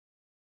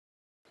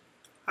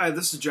Hi,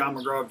 this is John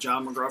McGraw of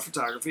John McGraw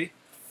Photography.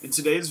 In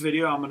today's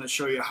video, I'm going to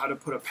show you how to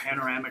put a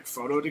panoramic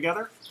photo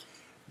together.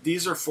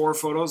 These are 4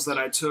 photos that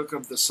I took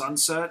of the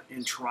sunset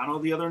in Toronto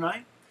the other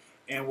night,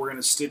 and we're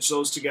going to stitch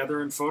those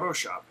together in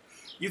Photoshop.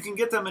 You can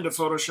get them into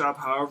Photoshop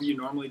however you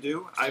normally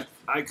do.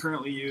 I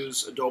currently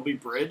use Adobe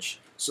Bridge,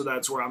 so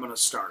that's where I'm going to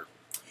start.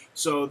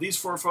 So these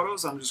 4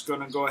 photos, I'm just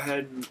going to go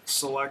ahead and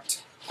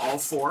select all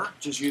 4,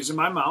 just using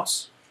my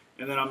mouse.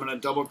 And then I'm going to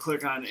double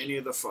click on any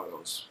of the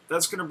photos.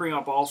 That's going to bring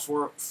up all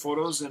 4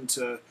 photos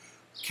into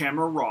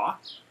Camera Raw.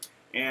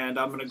 And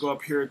I'm going to go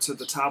up here to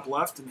the top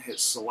left and hit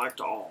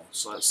select all.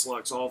 So that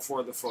selects all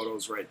 4 of the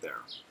photos right there.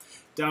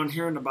 Down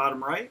here in the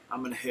bottom right,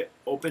 I'm going to hit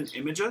open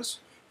images.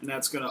 And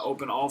that's going to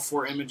open all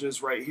 4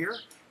 images right here.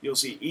 You'll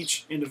see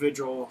each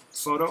individual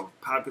photo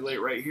populate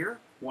right here,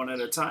 one at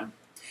a time.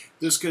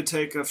 This could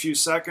take a few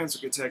seconds,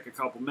 it could take a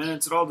couple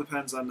minutes. It all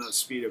depends on the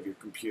speed of your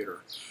computer.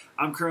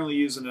 I'm currently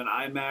using an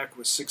iMac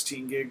with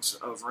 16 gigs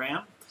of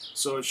RAM,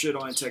 so it should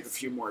only take a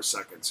few more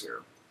seconds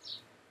here.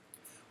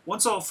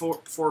 Once all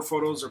 4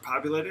 photos are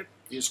populated,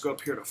 you just go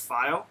up here to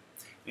File,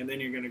 and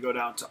then you're going to go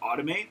down to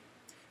Automate,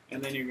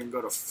 and then you're going to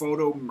go to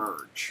Photo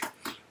Merge.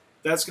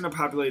 That's going to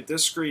populate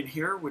this screen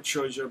here, which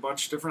shows you a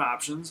bunch of different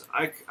options.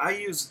 I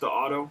use the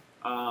auto.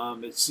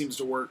 It seems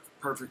to work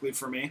perfectly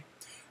for me.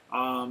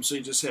 So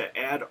you just hit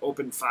Add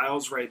Open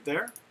Files right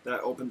there.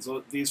 That opens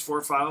these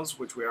 4 files,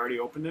 which we already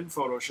opened in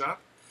Photoshop.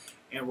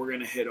 And we're going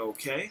to hit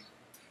OK.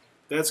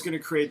 That's going to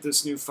create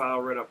this new file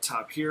right up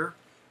top here,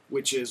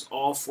 which is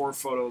all 4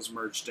 photos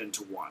merged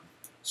into one.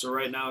 So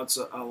right now it's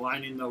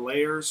aligning the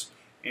layers,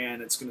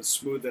 and it's going to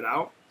smooth it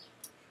out.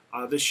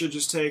 This should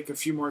just take a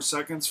few more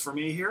seconds for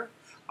me here.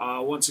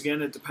 Once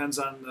again, it depends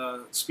on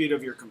the speed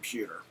of your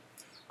computer.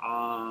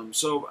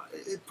 So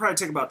it'd probably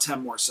take about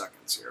 10 more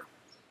seconds here.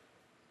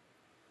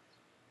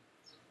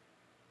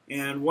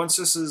 And once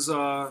this is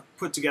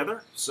put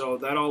together, so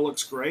that all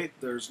looks great.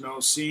 There's no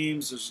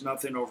seams, there's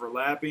nothing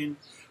overlapping.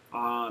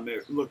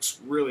 It looks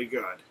really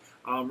good.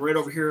 Right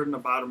over here in the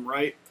bottom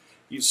right,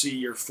 you see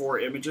your 4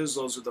 images.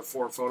 Those are the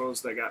 4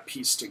 photos that got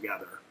pieced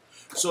together.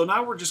 So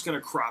now we're just going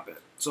to crop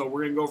it. So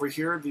we're going to go over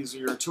here. These are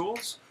your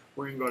tools.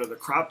 We're going to go to the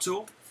crop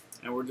tool,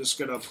 and we're just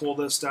going to pull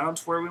this down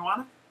to where we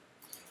want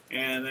it.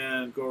 And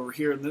then go over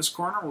here in this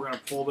corner. We're going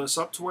to pull this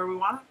up to where we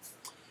want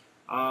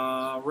it.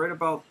 Right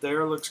about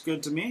there looks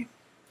good to me.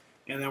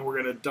 And then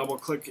we're going to double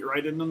click it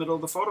right in the middle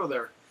of the photo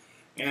there.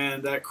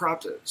 And that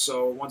cropped it.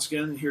 So once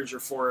again, here's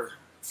your four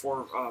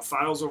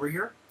files over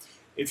here.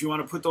 If you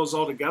want to put those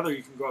all together,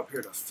 you can go up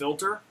here to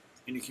Filter,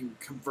 and you can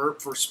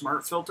convert for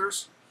smart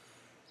filters.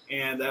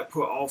 And that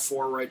put all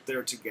 4 right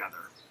there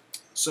together.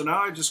 So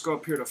now I just go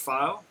up here to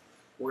File.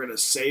 We're going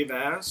to Save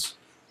As,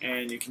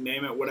 and you can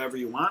name it whatever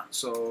you want.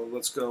 So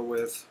let's go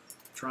with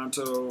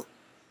Toronto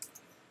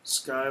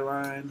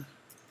Skyline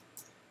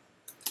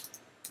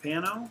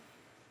Pano.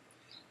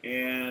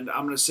 And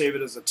I'm going to save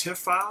it as a TIFF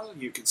file.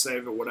 You can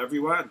save it whatever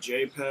you want,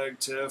 JPEG,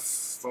 TIFF,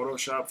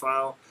 Photoshop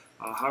file,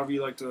 however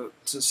you like to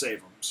save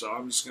them. So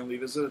I'm just going to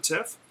leave it as a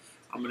TIFF.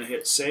 I'm going to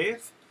hit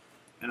Save,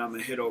 and I'm going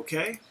to hit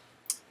OK.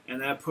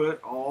 And that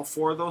put all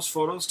 4 of those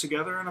photos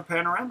together in a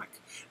panoramic.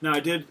 Now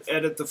I did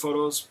edit the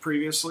photos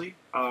previously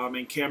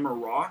in Camera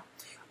Raw,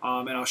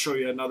 and I'll show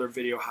you another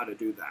video how to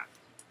do that.